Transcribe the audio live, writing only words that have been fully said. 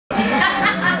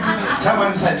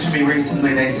Someone said to me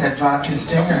recently, they said, Vodka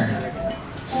Stinger,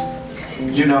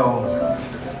 you know,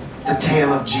 the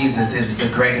tale of Jesus is the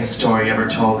greatest story ever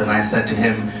told. And I said to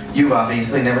him, you've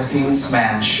obviously never seen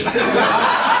Smash.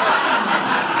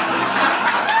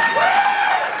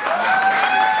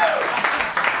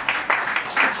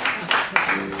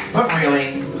 But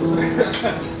really,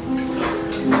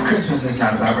 Christmas is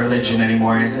not about religion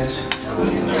anymore, is it?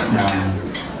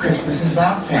 No. Christmas is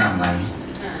about family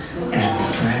and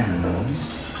friends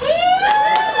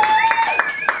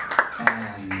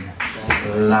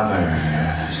and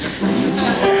lovers.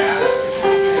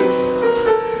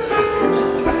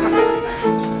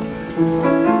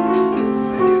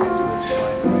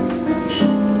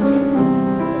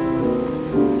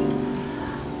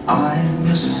 I'm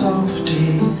a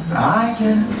softie, I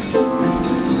guess,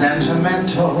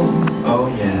 sentimental,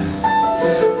 oh yes,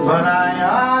 but I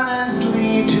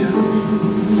honestly do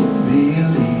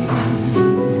believe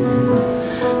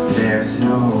there's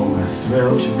no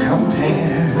thrill to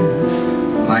compare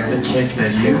like the kick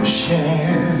that you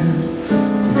share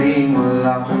being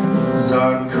lovers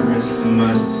on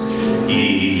Christmas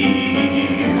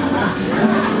Eve.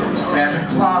 Santa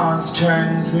Claus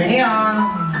turns me on,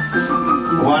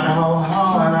 one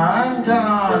ho-ho and I'm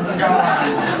gone,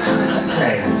 gone.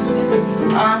 Say it,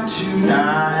 I'm too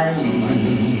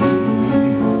naive.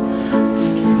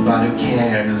 But who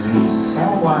cares, and so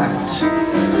what?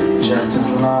 Just as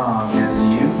long as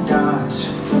you've got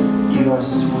your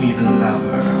sweet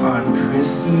lover on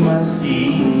Christmas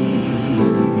Eve.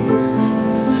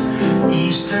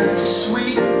 Easter's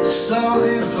sweet, so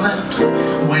is Lent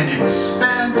when it's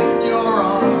spent in your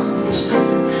arms.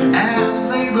 And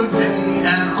Labor Day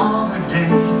and Honor Day,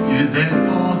 they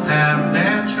both have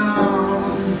their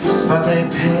charm. But they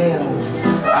pale,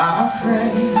 I'm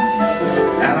afraid,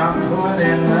 and I'm put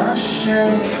in the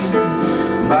shade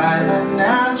by the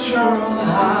natural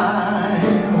high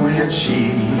we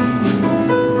achieve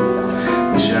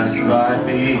just by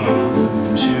being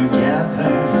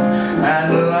together and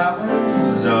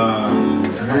lovers on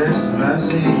Christmas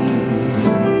Eve.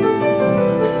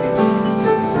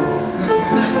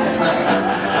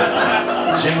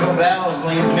 Jingle bells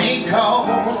leave me cold,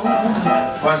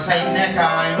 for St. Nick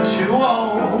I'm too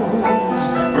old.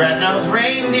 Red-nosed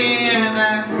reindeer,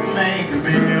 that's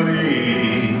make-believe.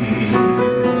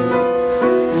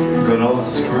 Good old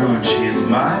Scrooge, he's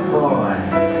my boy,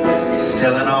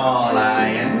 still in all I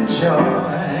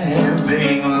enjoy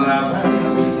being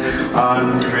lovers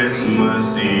on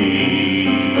Christmas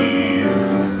Eve.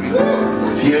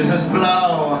 Fuses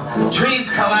blow, trees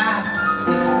collapse,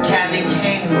 candy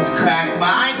canes crack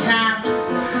my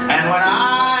caps, and when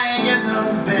I get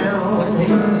those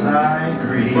bills I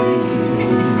grieve.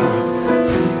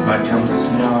 But come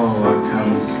snow or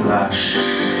come slush,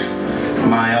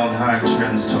 my old heart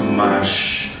turns to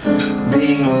mush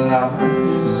being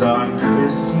lovers on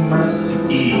Christmas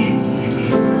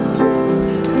Eve.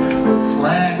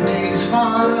 Flag Day's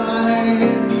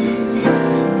fine,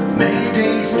 May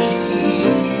Day's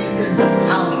keen,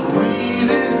 Halloween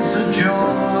is a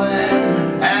joy,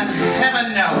 and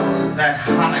heaven knows that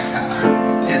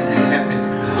Hanukkah is happy,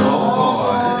 oh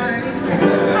boy.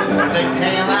 But they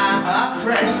pale, I'm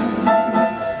afraid,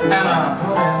 and I'm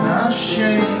put in the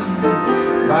shade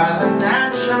by the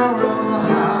natural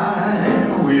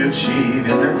high we achieve.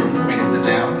 Is there room for me to sit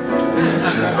down?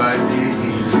 Just by being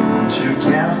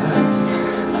together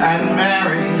and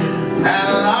married and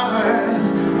lovers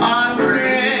on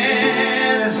Christmas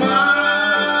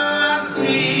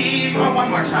Eve. Oh, one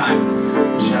more time.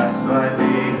 Just by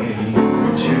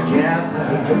being together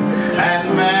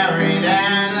and married